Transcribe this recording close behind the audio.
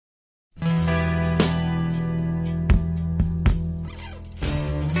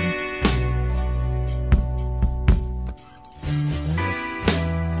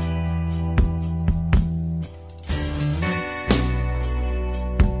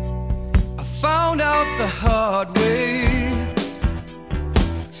out the hard way.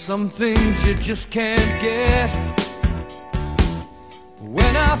 Some things you just can't get.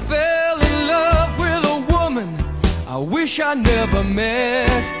 When I fell in love with a woman I wish I never met,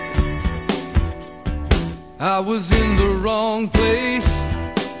 I was in the wrong place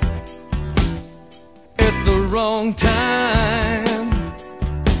at the wrong time.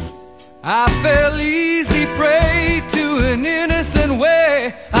 I fell easy prey to an innocent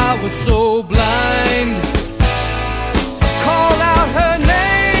way. I was so blind. I call out her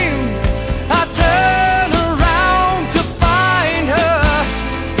name, I turn around to find her.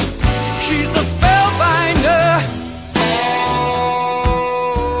 She's a spellbinder.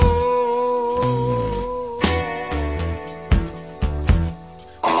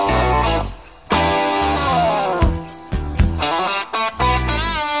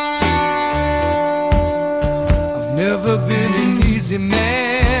 Never been an easy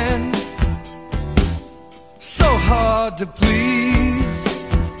man, so hard to please,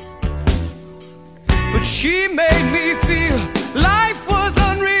 but she made me feel life was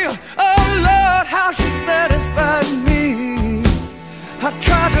unreal. Oh Lord, how she satisfied me. I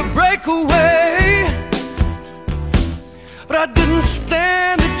tried to break away, but I didn't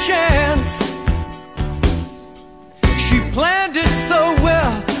stand a chance. She planned it so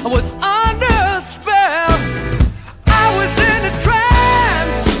well, I was under a spell. I was in a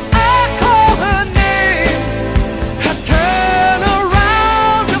trance, I call her name, I turn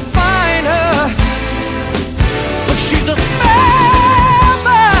around to find her, but she's a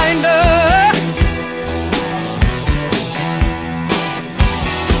spellbinder.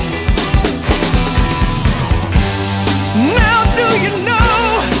 Now do you know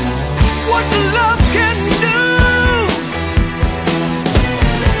what love can do?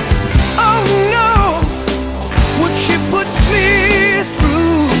 Oh no, what she puts me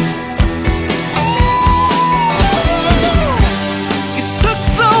through. It took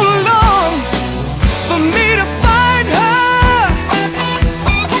so long for me to find her.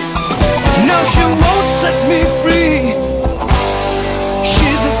 Now she won't set me free.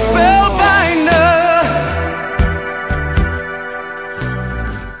 She's a spellbinder.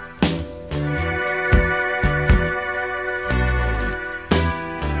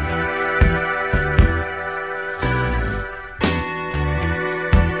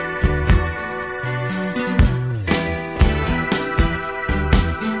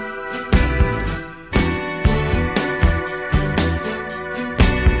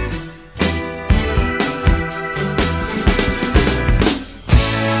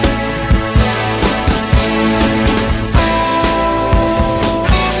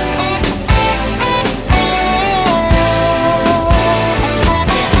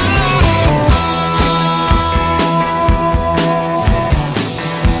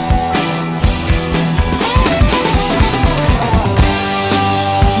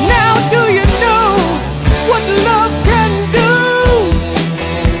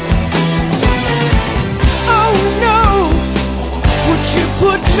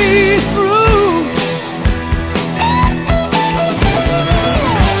 Put me through.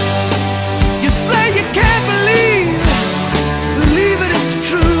 You say you can't believe it, it's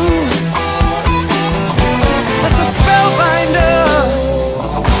true. Let the spellbinder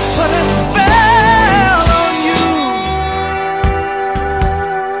put a spell on you.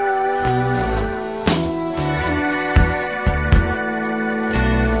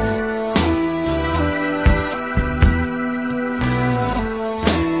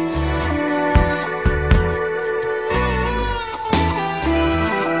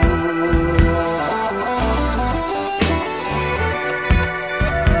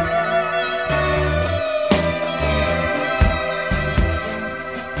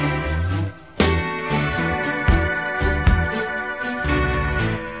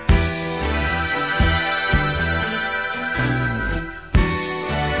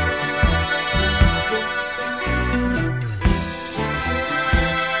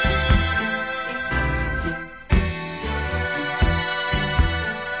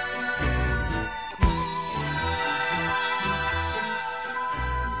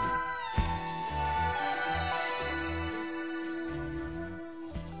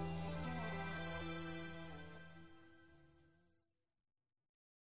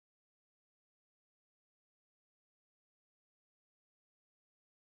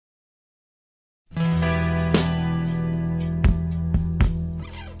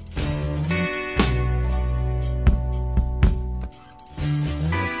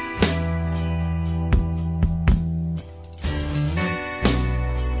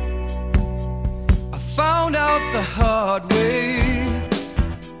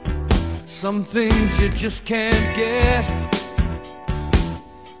 Some things you just can't get.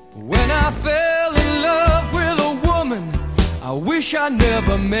 When I fell in love with a woman I wish I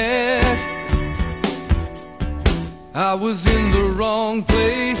never met, I was in the wrong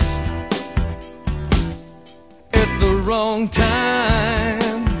place at the wrong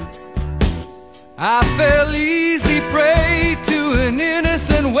time. I fell easy prey to an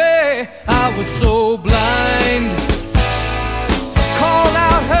innocent way. I was so blind. I called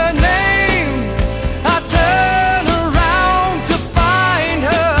out her name, I turned around to find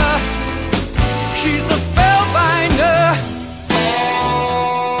her. She's a spellbinder.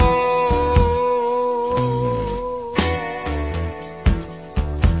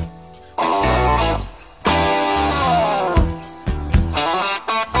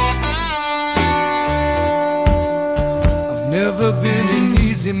 Never been an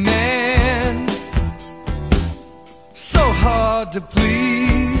easy man, so hard to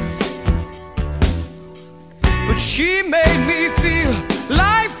please, but she made me feel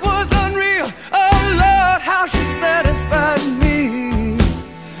life was unreal. Oh Lord, how she satisfied me.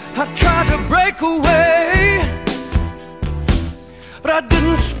 I tried to break away, but I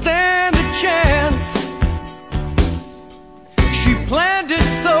didn't stand a chance. She planned it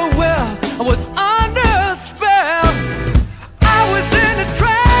so well, I was under a spell. I was in a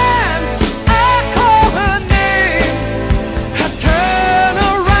trance, I called her name, I turned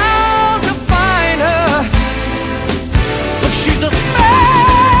around to find her. But she's a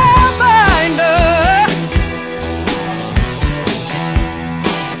spellbinder.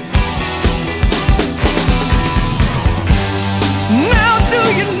 Now do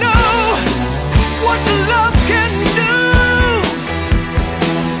you know what love can do?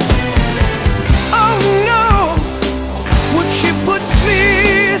 Oh no, what she puts me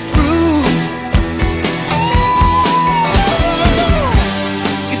through.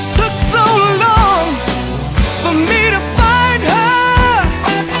 It took so long for me to find her.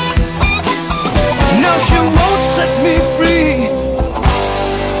 Now she won't set me free.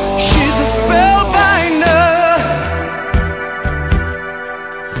 She's a spellbinder.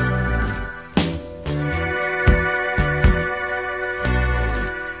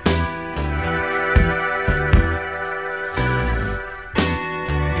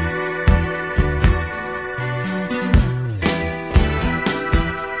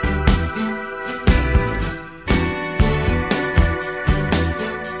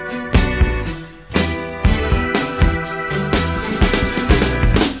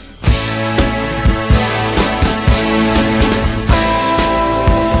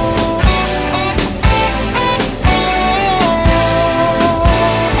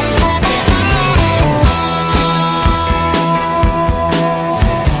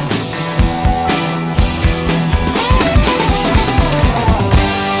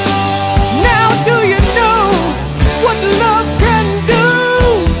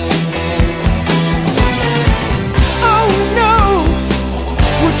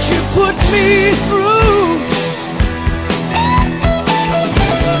 Put me through.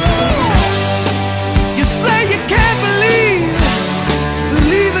 You say you can't believe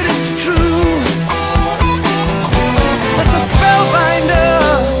it, it's true. But the spellbinder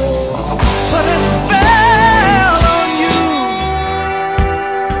put a spell on you.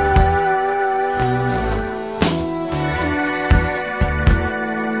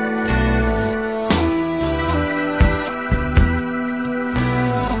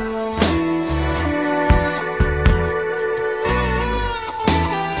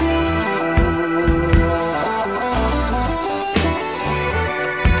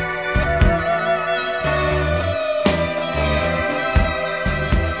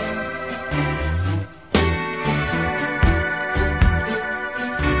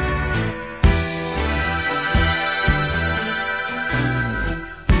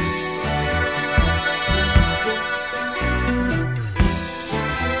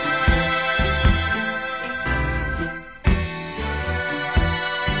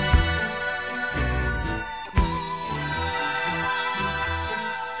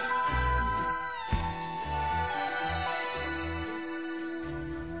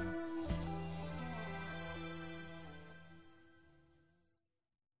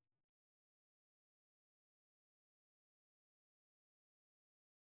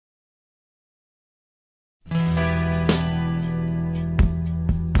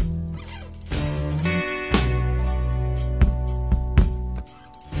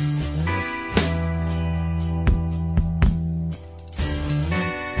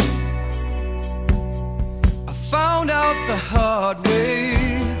 The hard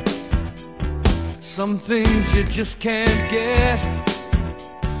way. Some things you just can't get.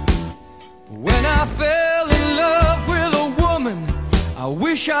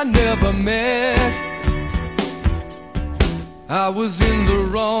 wish I never met. I was in the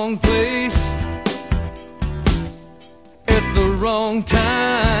wrong place at the wrong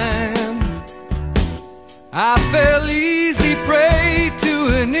time. I fell easy prey to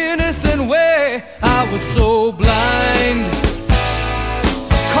an innocent way. I was so blind.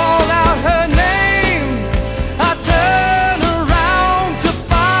 I called out her name. I turned around to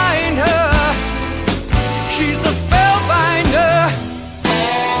find her. She's a spellbinder.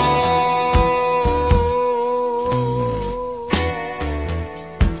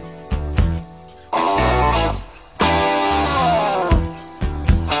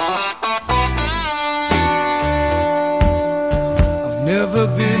 Never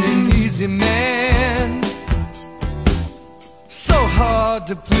been an easy man, so hard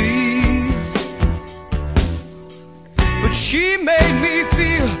to please, but she made me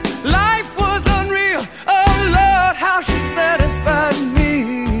feel life was unreal. Oh Lord, how she satisfied me.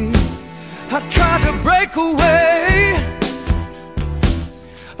 I tried to break away,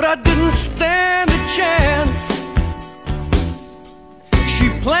 but I didn't stand a chance. She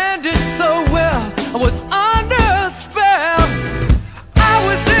planned it so well, I was under a spell. I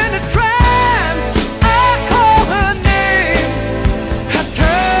was in a trance, I called her name. I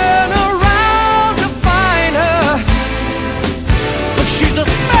turned around to find her, but she's a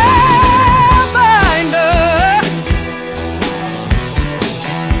spellbinder.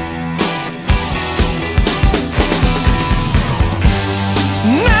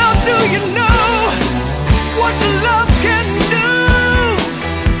 Now do you know what love can do?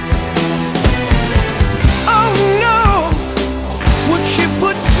 Oh no, what she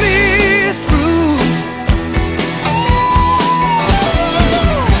puts me through.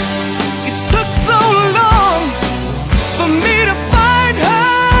 It took so long for me to find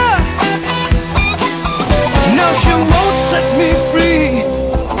her. Now she won't set me free.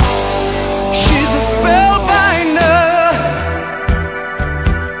 She's a spellbinder.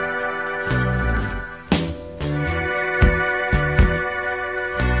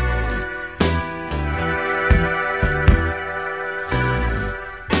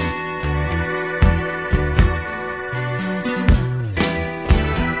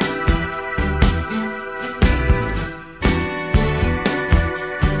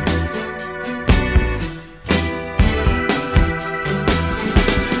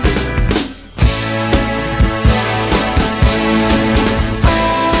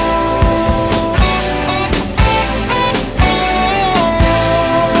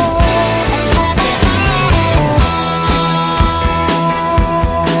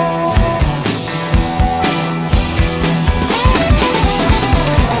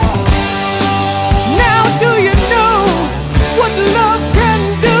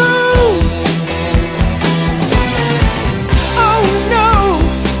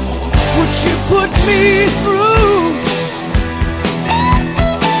 Put me through.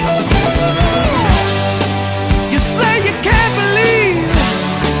 You say you can't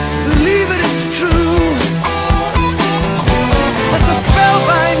believe it, it's true. Let the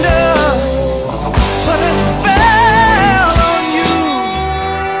spellbinder put a spell on you.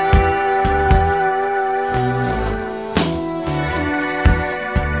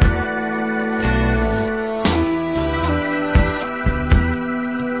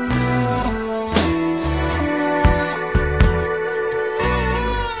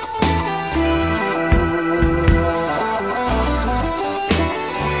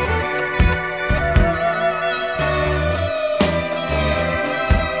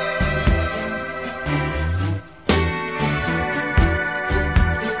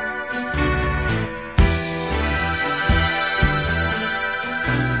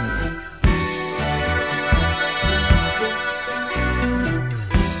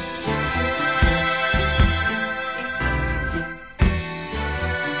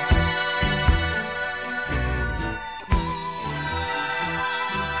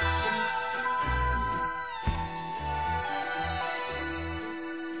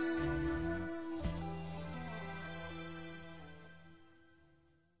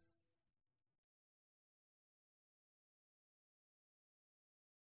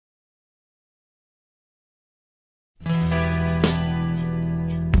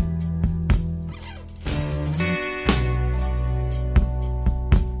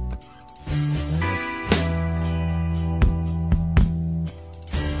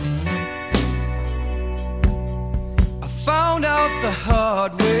 The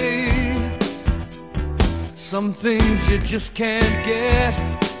hard way. Some things you just can't get.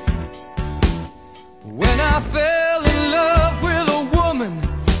 When I fell in love with a woman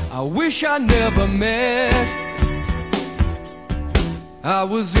I wish I never met, I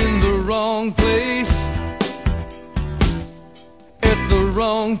was in the wrong place at the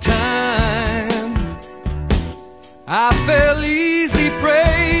wrong time. I fell easy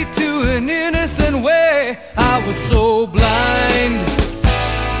prey to an innocent way. I was so blind.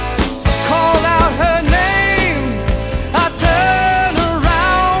 I called out her name. I turned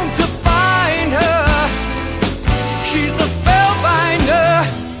around to find her. She's a spellbinder.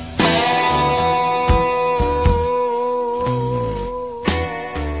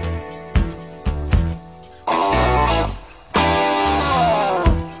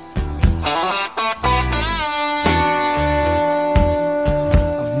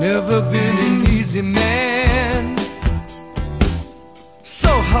 Never been an easy man, so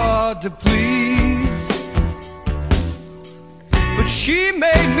hard to please, but she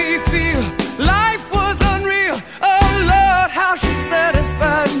made me feel life was unreal. Oh Lord, how she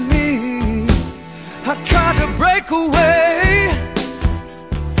satisfied me. I tried to break away,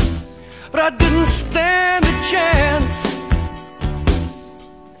 but I didn't stand a chance.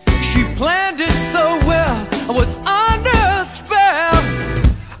 She planned it so well, I was under a spell.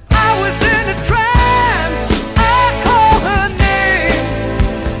 I was in a trance, I called her name.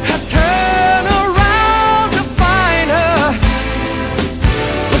 I turned around to find her,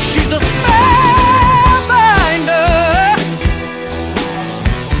 but she's a spellbinder.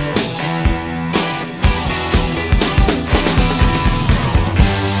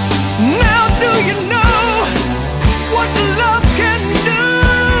 Now do you know what love can do?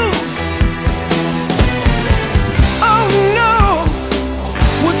 Oh no,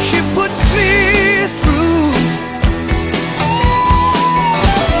 what she puts me through.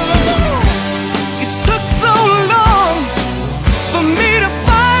 It took so long for me to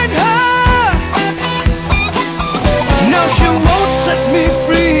find her. Now she won't set me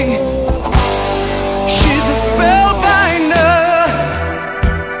free. She's a spellbinder.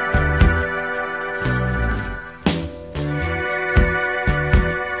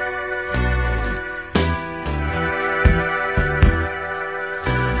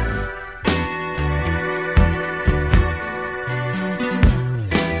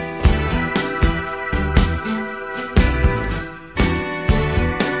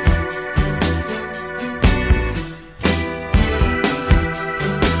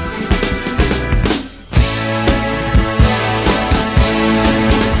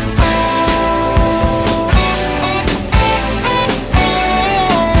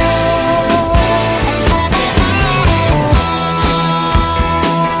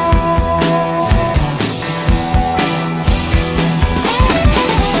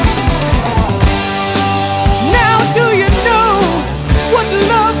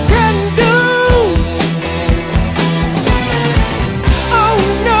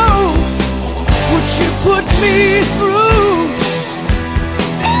 Put me through.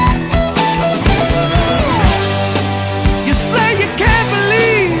 You say you can't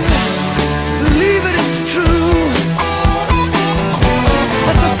believe it, it's true.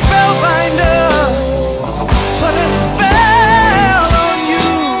 That the spellbinder put a spell on you.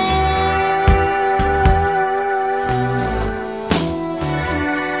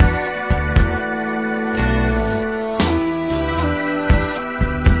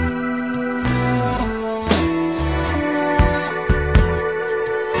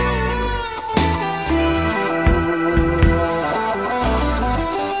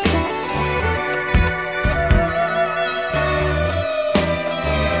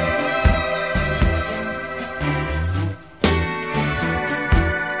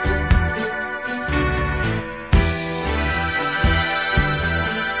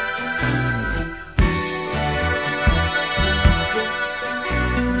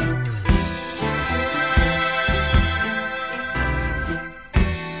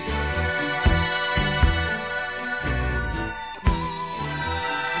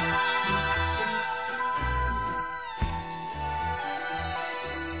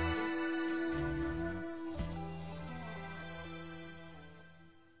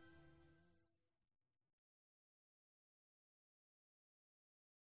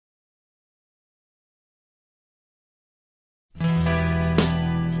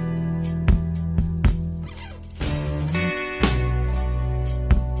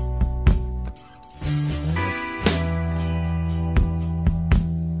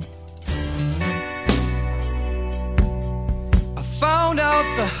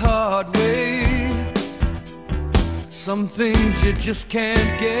 The hard way. Some things you just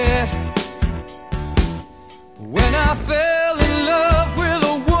can't get. When I fell in love with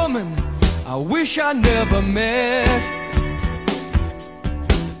a woman I wish I never met,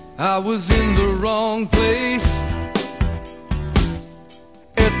 I was in the wrong place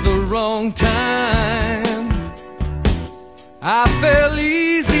the wrong time. I fell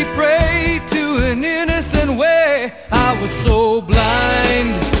easy prey to an innocent way. I was so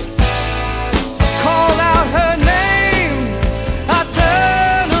blind. I called out her name. I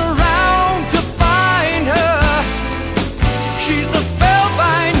turned around to find her. She's a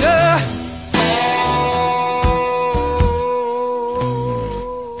spellbinder.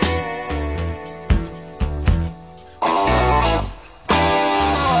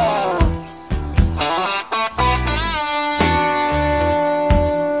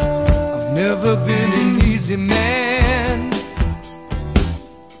 Never been an easy man,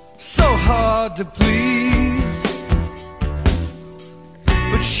 so hard to please,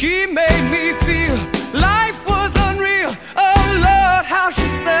 but she made me feel life was unreal. Oh Lord, how she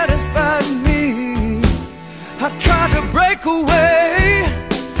satisfied me. I tried to break away,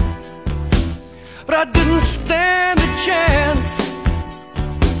 but I didn't stand a chance.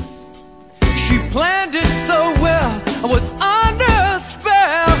 She planned it so well, I was under a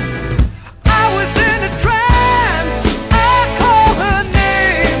spell. I was in a trance, I called her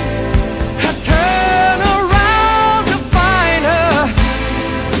name. I turned around to find her,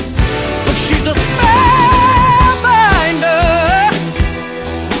 but she's a spellbinder.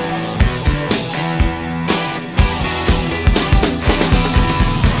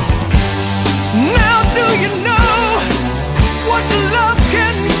 Now do you know what love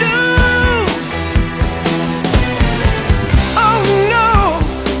can do? Oh no,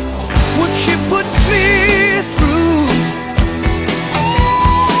 what she puts me through.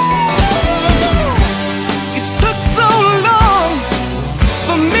 It took so long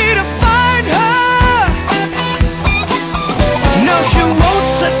for me to find her. Now she won't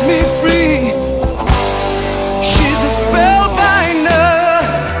set me free. She's a spellbinder.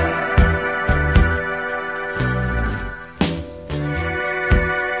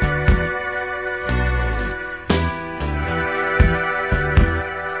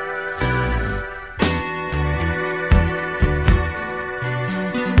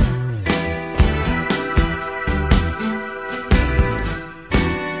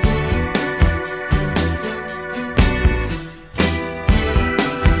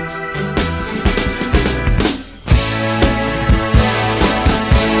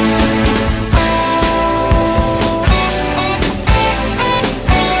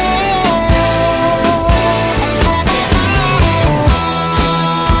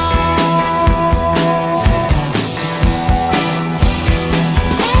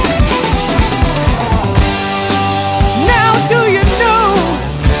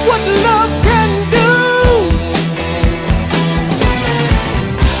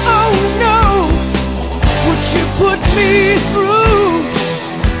 Put me through.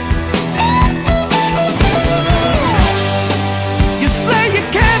 You say you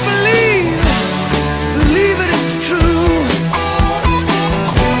can't believe it, it's true.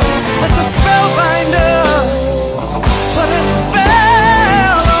 Let the spellbinder put a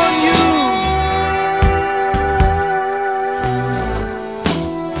spell on you.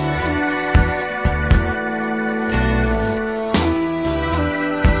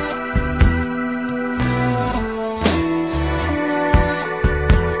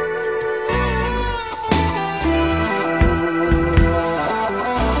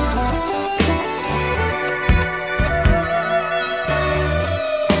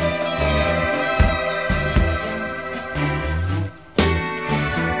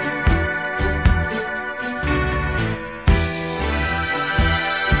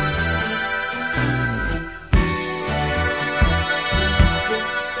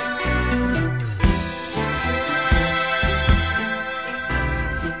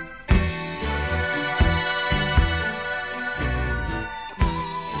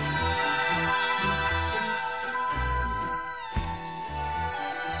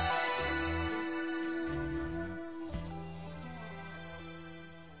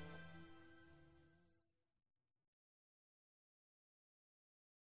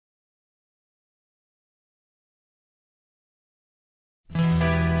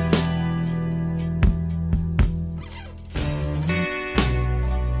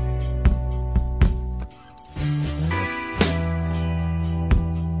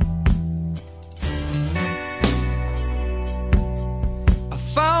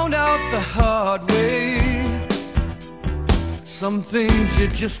 The hard way. Some things you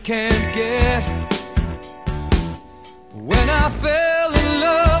just can't get. When I fell in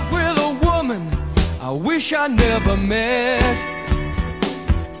love with a woman I wish I never met,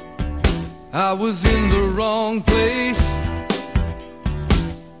 I was in the wrong place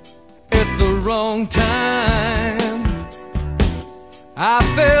at the wrong time. I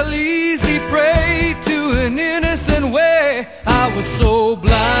fell easy prey to an innocent way. I was so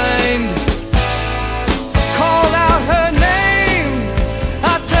blind. I called out her name.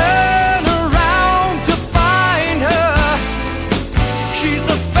 I turned around to find her. She's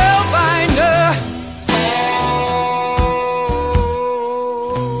a spellbinder.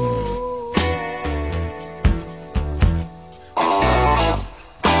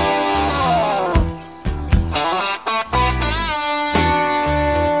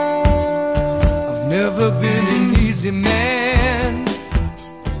 Never been an easy man,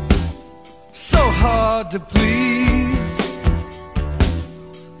 so hard to please,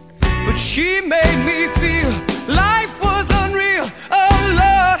 but she made me feel life was unreal. Oh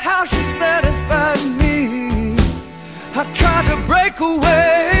Lord, how she satisfied me. I tried to break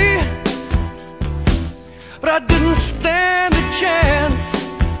away, but I didn't stand a chance.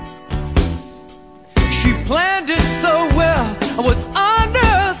 She planned it so well, I was under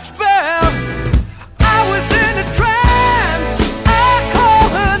a spell. I was in a trance, I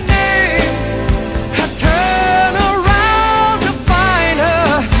called her name. I turned around to find her,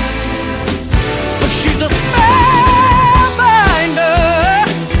 but she's a spellbinder.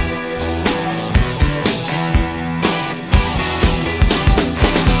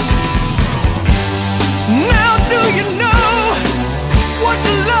 Now do you know what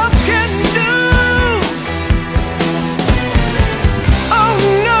love can do? Oh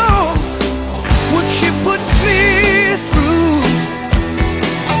no, what she puts me through.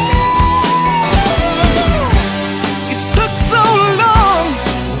 It took so long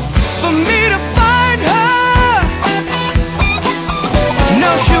for me to find her.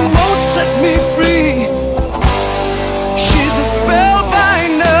 Now she won't set me free. She's a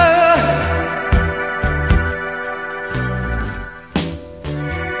spellbinder.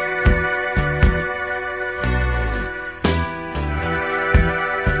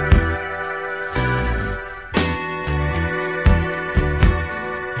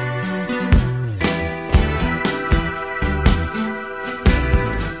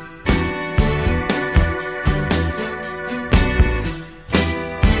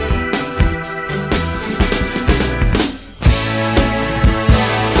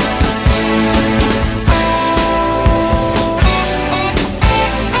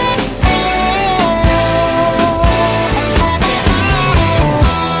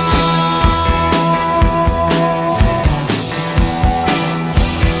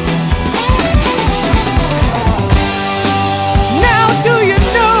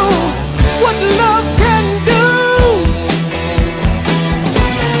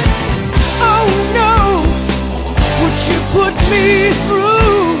 Put me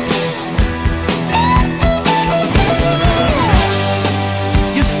through.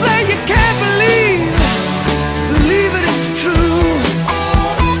 You say you can't believe it, it's true.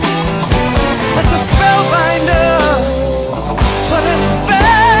 Like a spellbinder put a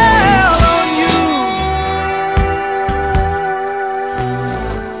spell on you.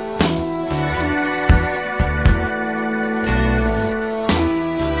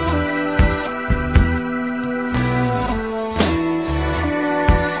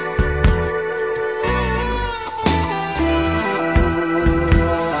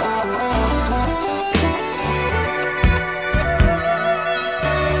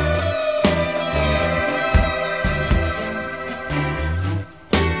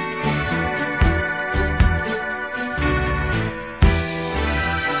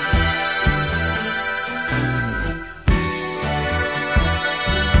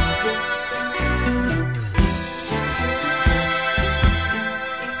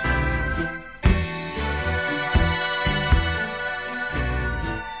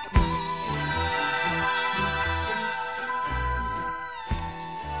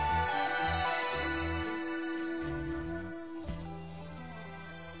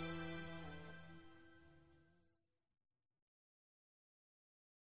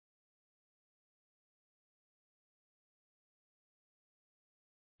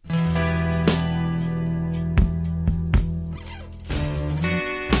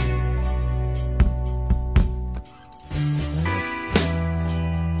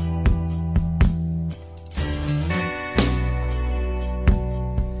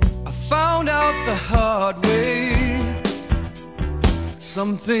 The hard way.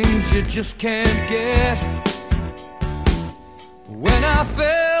 Some things you just can't get. When I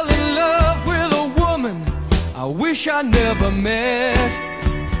fell in love with a woman I wish I never met,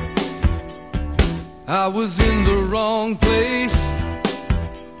 I was in the wrong place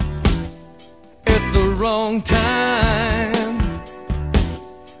at the wrong time.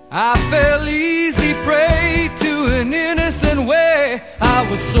 I fell easy prey to an innocent way. I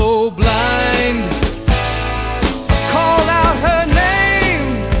was so blind. I call out her name,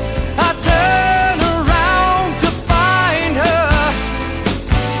 I turn around to find her.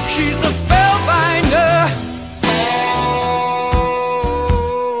 She's a spellbinder.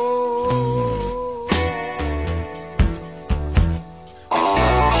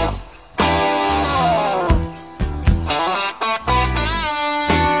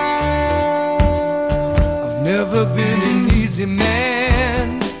 Never been an easy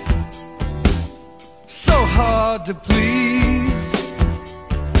man, so hard to please,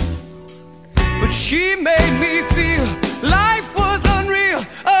 but she made me feel life was unreal.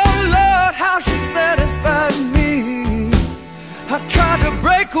 Oh Lord, how she satisfied me. I tried to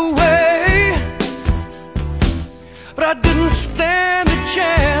break away, but I didn't stand a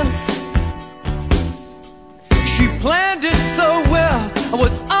chance. She planned it so well, I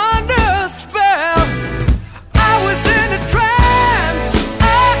was under a spell. I was in a trance, I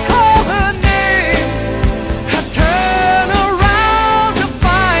call her name, I turn around to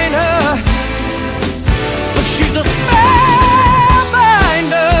find her, but she's a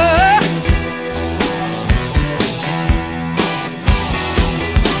spellbinder.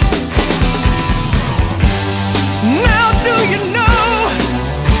 Now do you know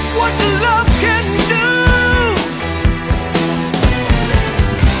what love can do?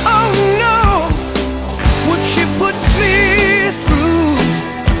 Oh no, what she puts me through.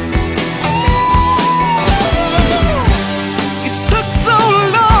 It took so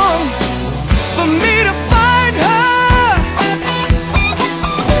long for me to find her.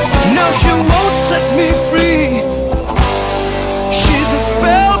 Now she won't set me free. She's a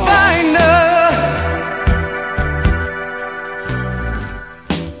spellbinder.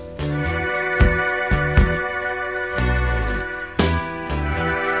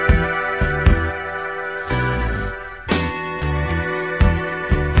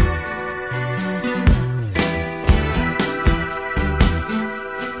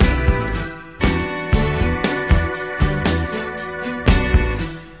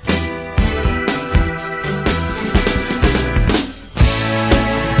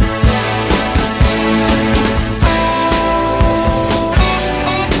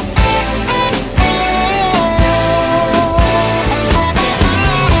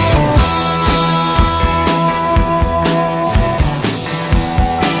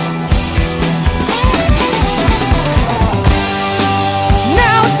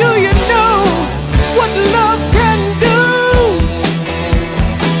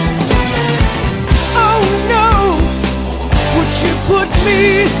 Put me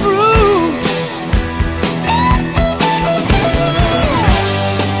through.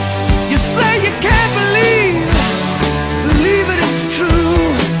 You say you can't believe it, it's true.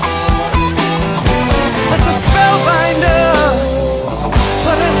 Let the spellbinder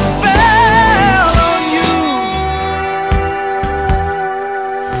put a spell on you.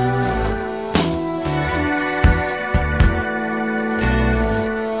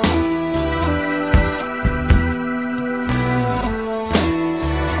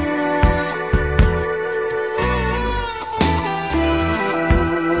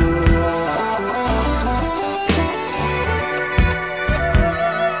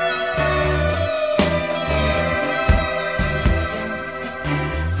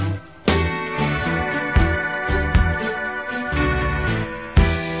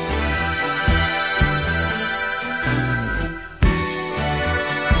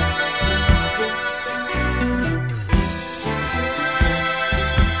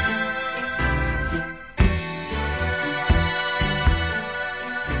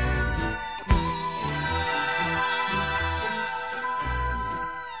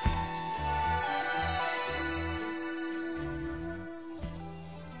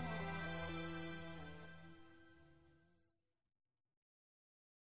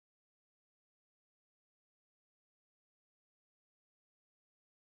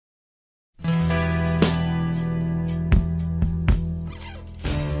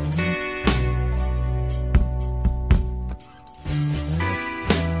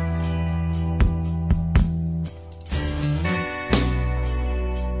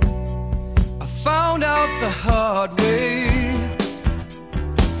 The hard way,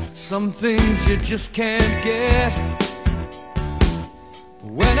 some things you just can't get.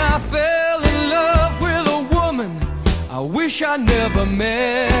 When I fell in love with a woman I wish I never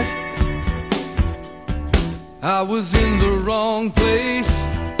met, I was in the wrong place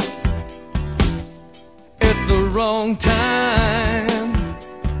at the wrong time.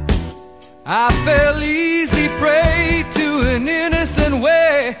 I fell easy prey to an innocent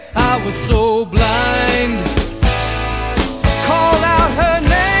way. I was so blind.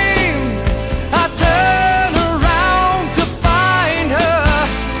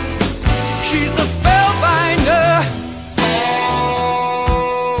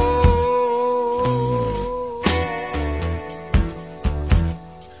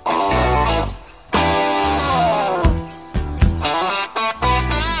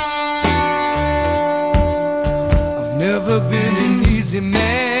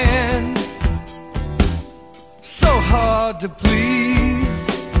 hard to please,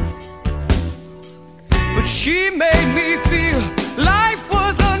 but she made me feel life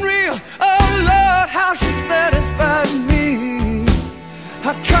was unreal. Oh Lord, how she satisfied me.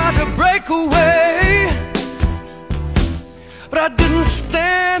 I tried to break away, but I didn't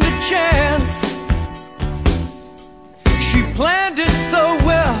stand a chance. She planned it so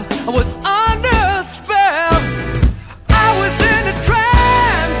well, I was under a spell. I was in a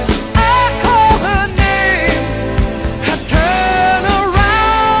trance, I call her name. I turn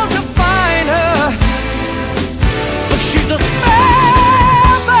around to find her, but she's a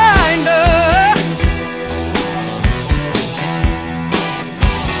spellbinder.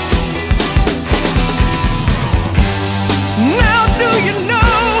 Now do you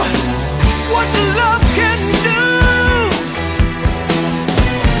know what love can do?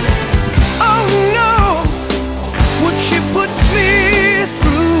 Oh no, what she puts me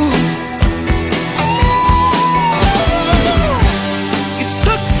through. It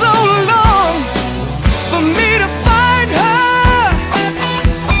took so long for me to find her.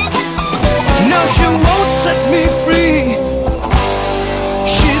 Now she won't set me free.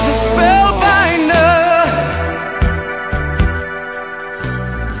 She's a spellbinder.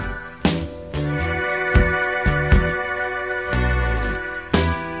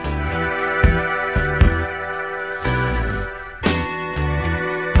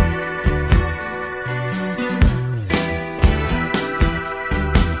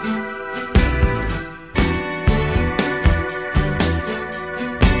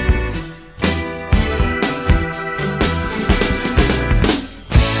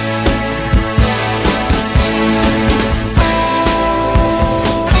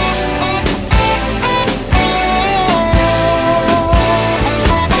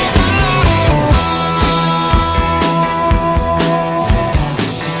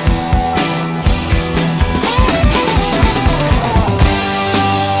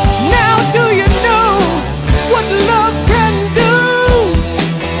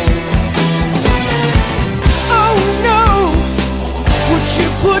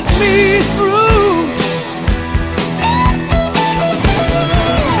 Put me through.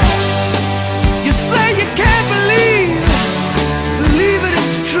 You say you can't believe it,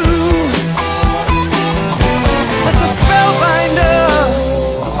 it's true. Let the spellbinder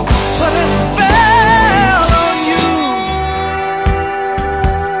put a spell on you.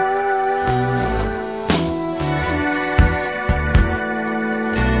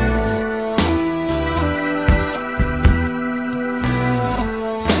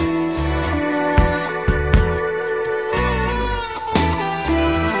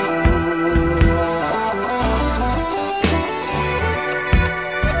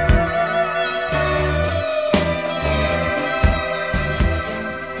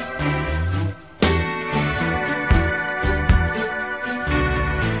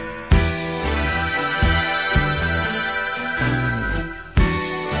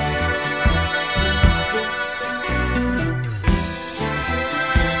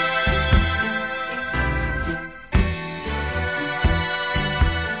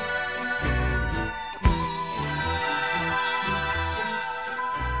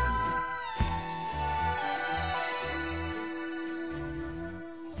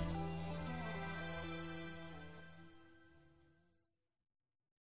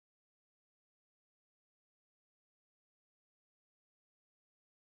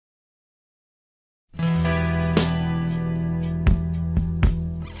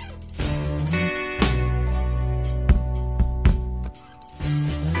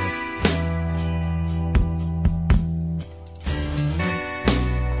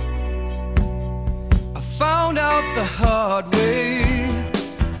 The hard way,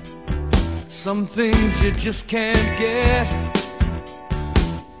 some things you just can't get.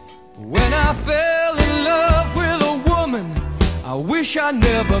 When I fell in love with a woman I wish I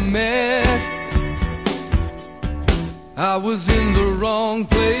never met, I was in the wrong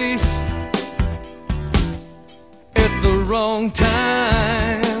place at the wrong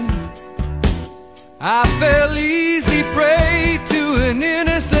time. I fell easy prey to an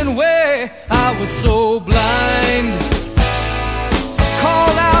innocent way. I was so blind. I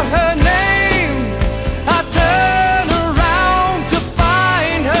call out her name, I turn around to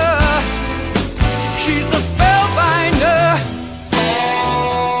find her. She's a spellbinder.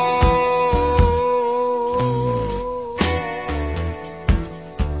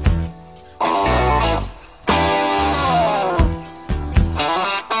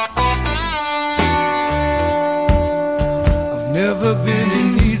 I've never been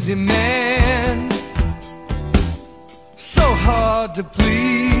an easy man.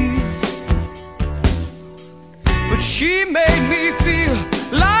 she made me feel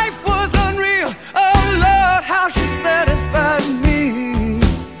life was unreal. Oh Lord, how she satisfied me.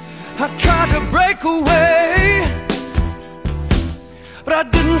 I tried to break away, but I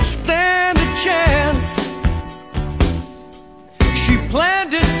didn't stand a chance. She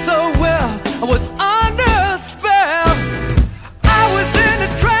planned it so well, I was under a spell. I was in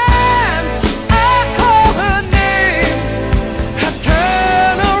a trance, I called her name. I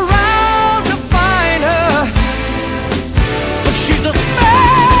turned around to find her, but she's a spellbinder.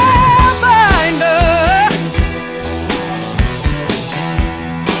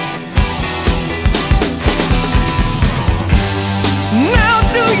 Now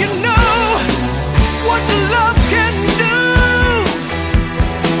do you know what love can do?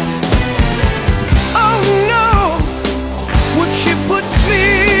 Oh no, what she puts me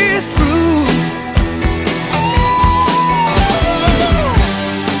through.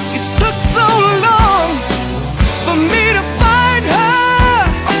 It took so long for me to find her.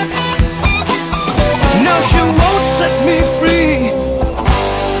 Now she won't set me free.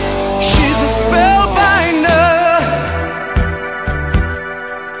 She's a spellbinder.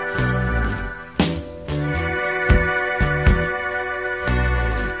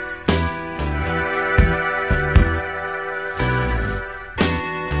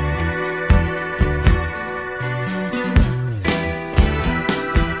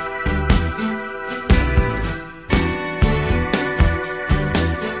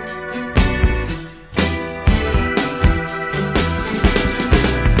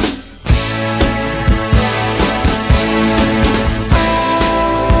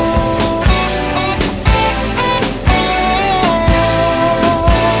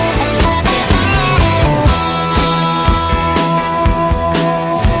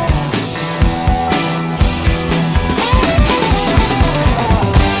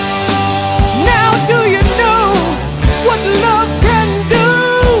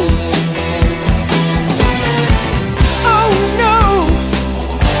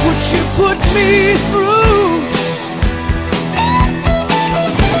 Put me through.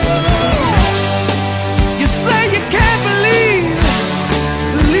 You say you can't believe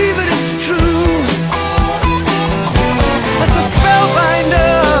it, it's true. Let the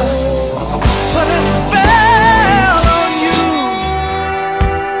spellbinder put a spell on you.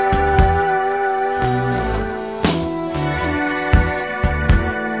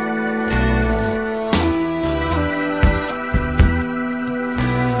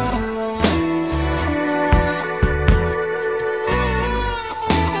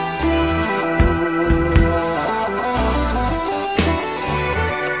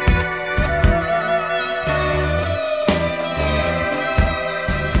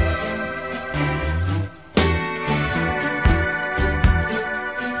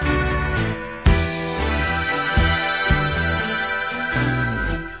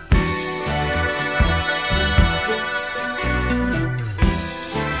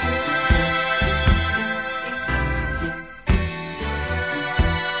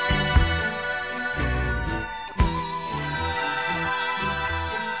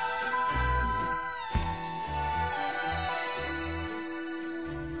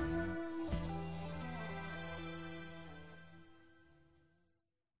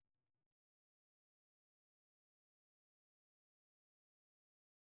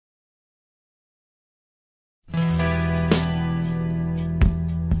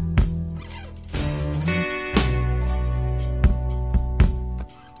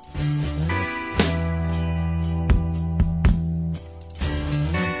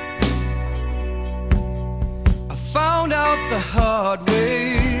 The hard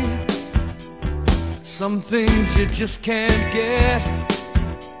way, some things you just can't get.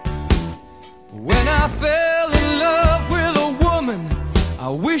 When I fell in love with a woman I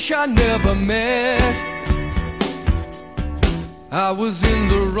wish I never met, I was in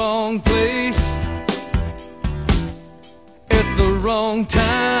the wrong place at the wrong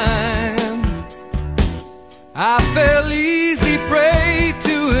time. I fell easy prey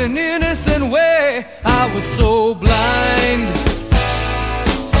to an innocent way. I was so blind.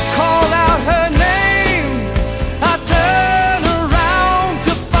 I called out her name, I turned around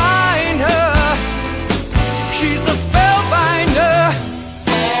to find her. She's a spellbinder.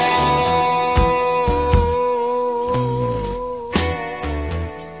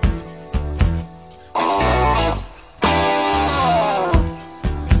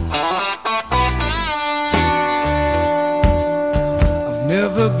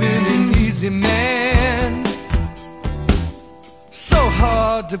 Never been an easy man, so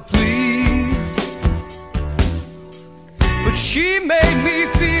hard to please, but she made me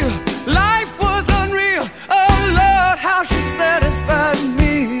feel life was unreal. Oh Lord,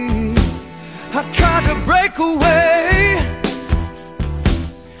 away,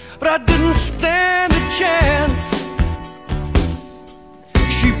 but I didn't stand a chance.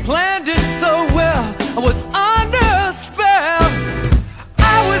 She planned it so well, I was under a spell.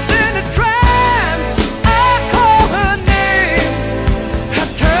 I was in a trance, I call her name. I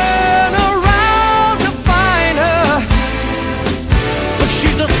turn around to find her, but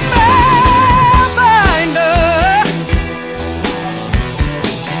she's a spellbinder.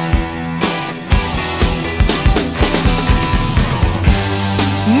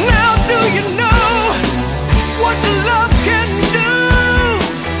 Now do you know what love can do?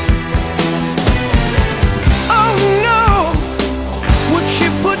 Oh no, what she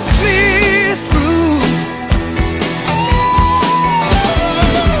puts me through.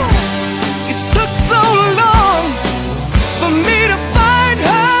 It took so long for me to find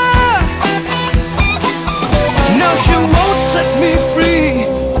her. Now she won't set me free.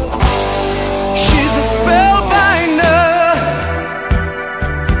 She's a spellbinder.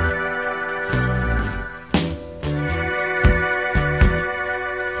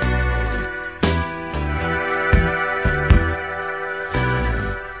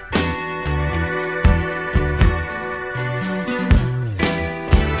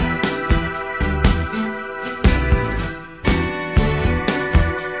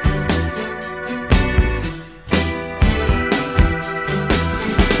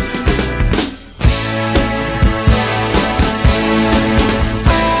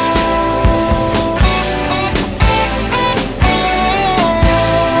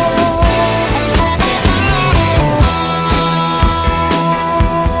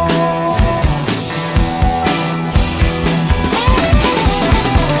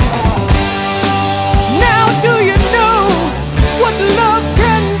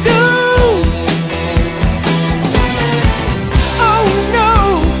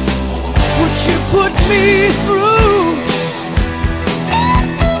 Put me through.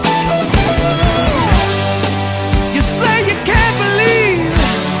 You say you can't believe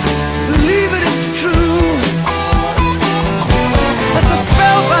it, it's true. Let the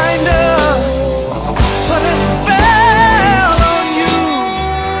spellbinder put a spell on you.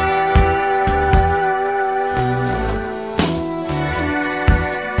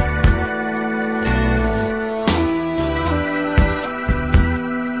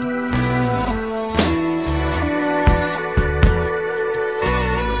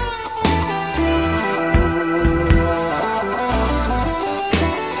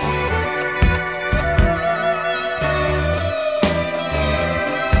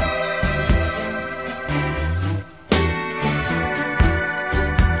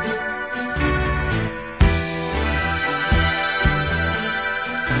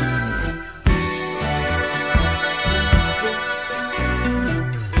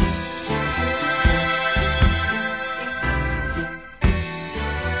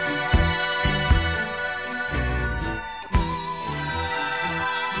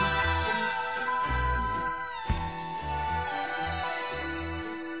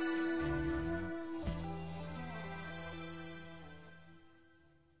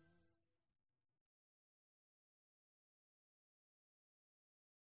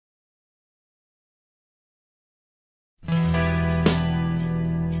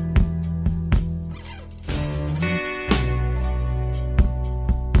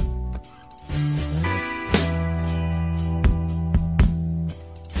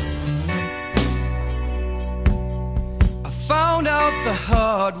 The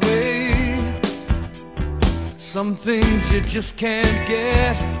hard way, some things you just can't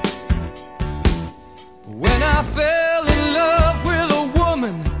get. When I fell in love with a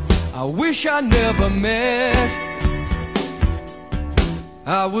woman I wish I never met,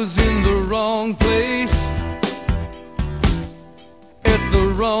 I was in the wrong place at the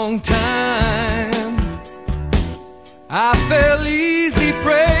wrong time. I fell easy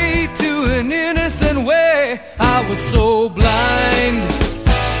prey to an innocent way. I was so blind.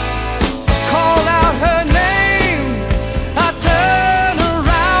 I called out her name. I turned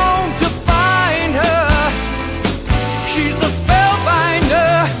around to find her. She's a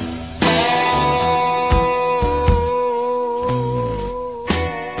spellbinder.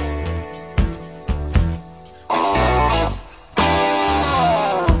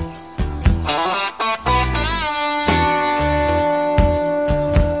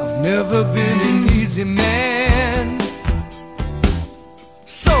 Never been an easy man,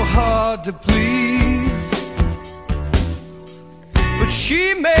 so hard to please, but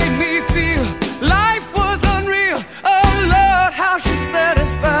she made me feel life was unreal. Oh Lord, how she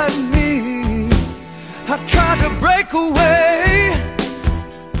satisfied me. I tried to break away,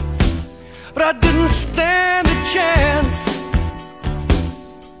 but I didn't stand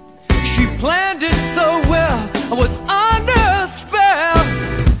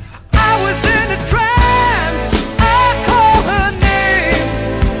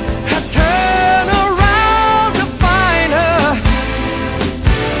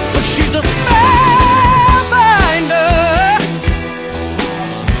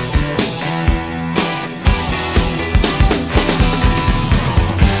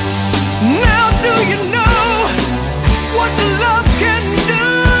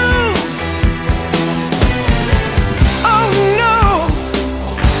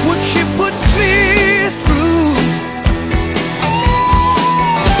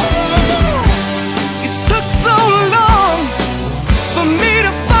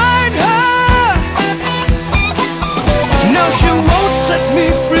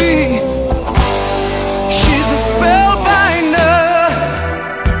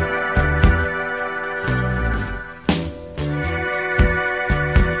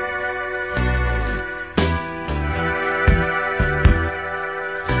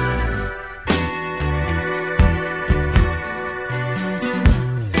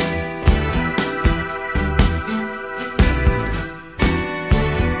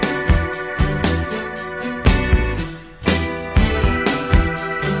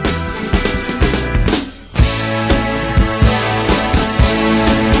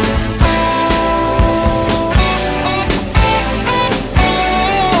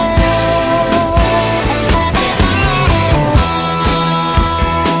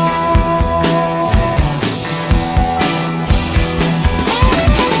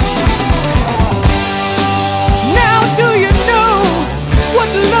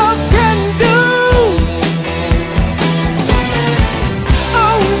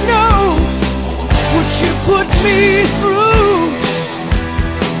me through.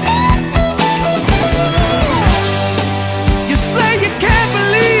 You say you can't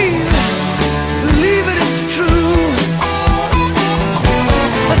believe it, it's true.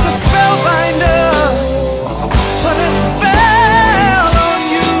 But the spellbinder put a spell on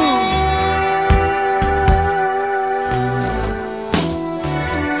you.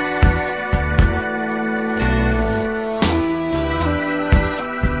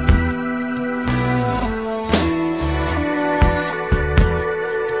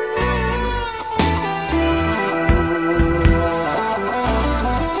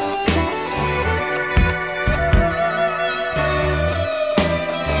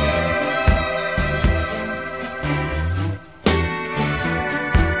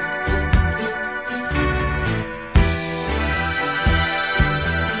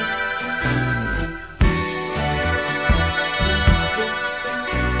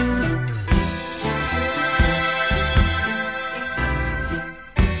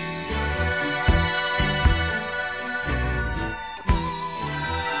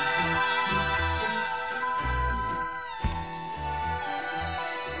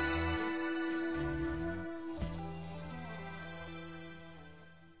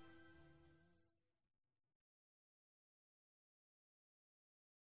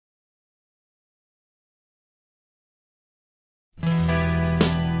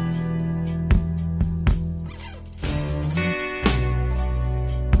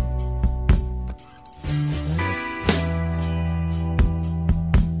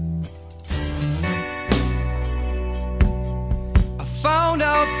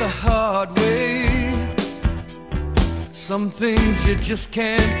 The hard way, some things you just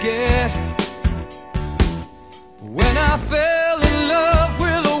can't get. When I fell in love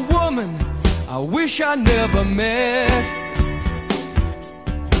with a woman I wish I never met,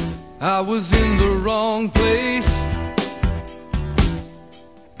 I was in the wrong place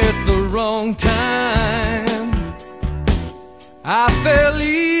at the wrong time. I fell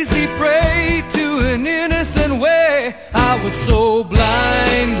easy prey to an innocent way. I was so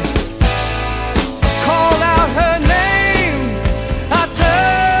blind. I called out her name, I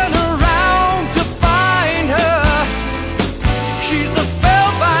turned around to find her. She's a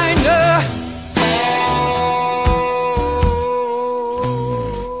spellbinder.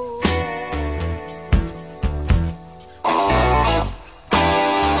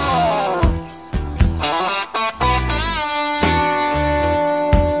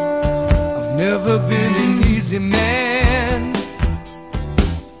 I've never been an easy man,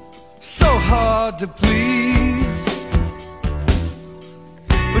 so hard to please,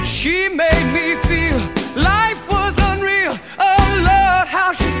 but she made me feel life was unreal. Oh Lord,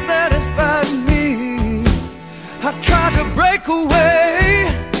 how she satisfied me. I tried to break away,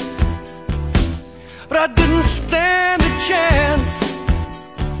 but I didn't stand a chance.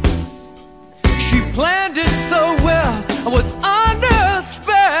 She planned it so well, I was under a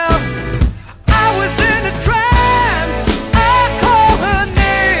spell. I was in a trance, I called her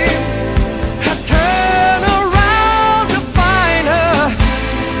name, I turned around to find her,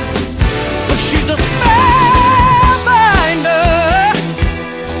 but she's a spellbinder.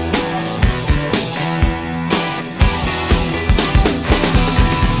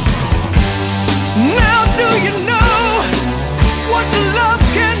 Now do you know what love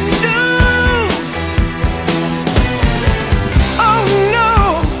can do?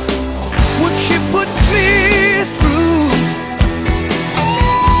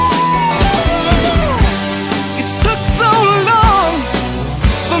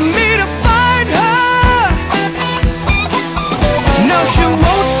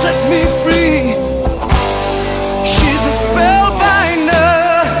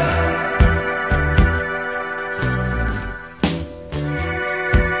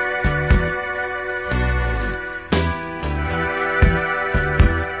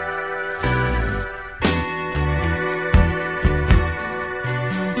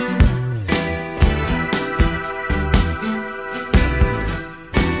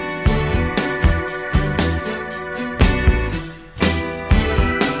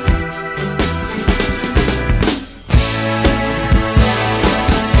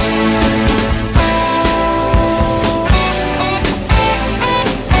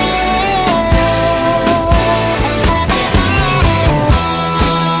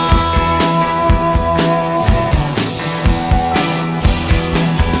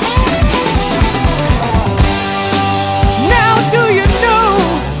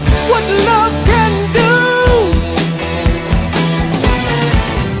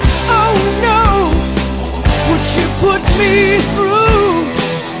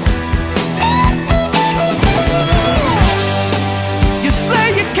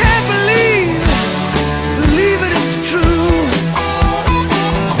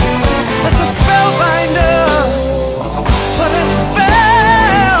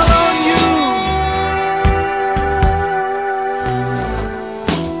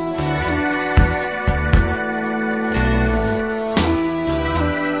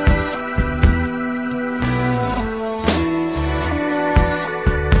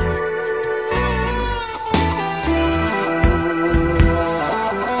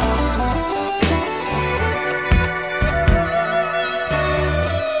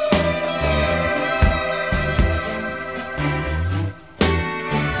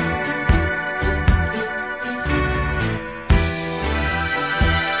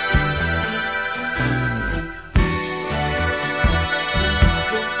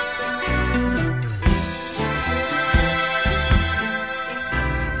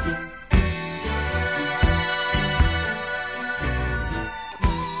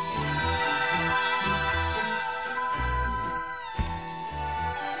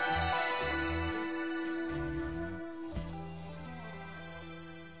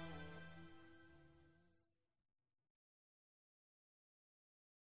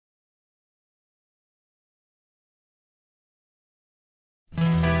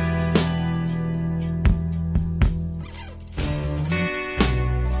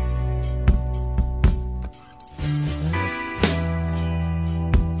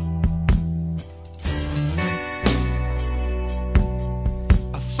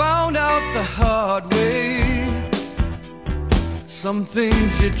 some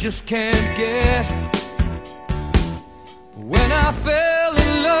things you just can't get. When I fell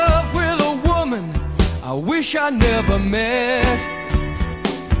in love with a woman I wish I never met,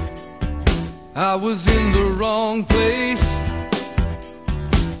 I was in the wrong place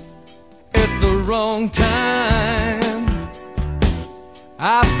at the wrong time.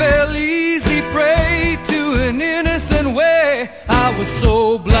 I fell easy prey to an innocent way. I was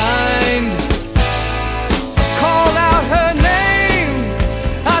so blind. I called out her name,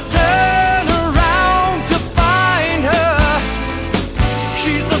 I turned around to find her.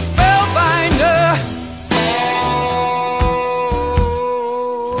 She's a spellbinder.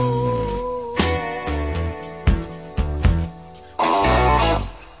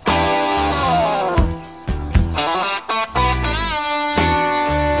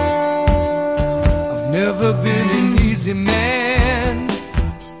 Never been an easy man,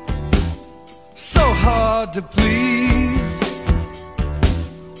 so hard to please,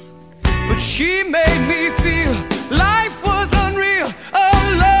 but she made me feel life was unreal. Oh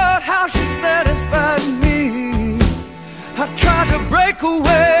Lord, how she satisfied me. I tried to break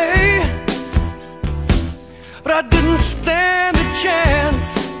away, but I didn't stand a chance.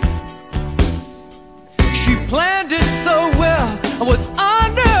 She planned it so well, I was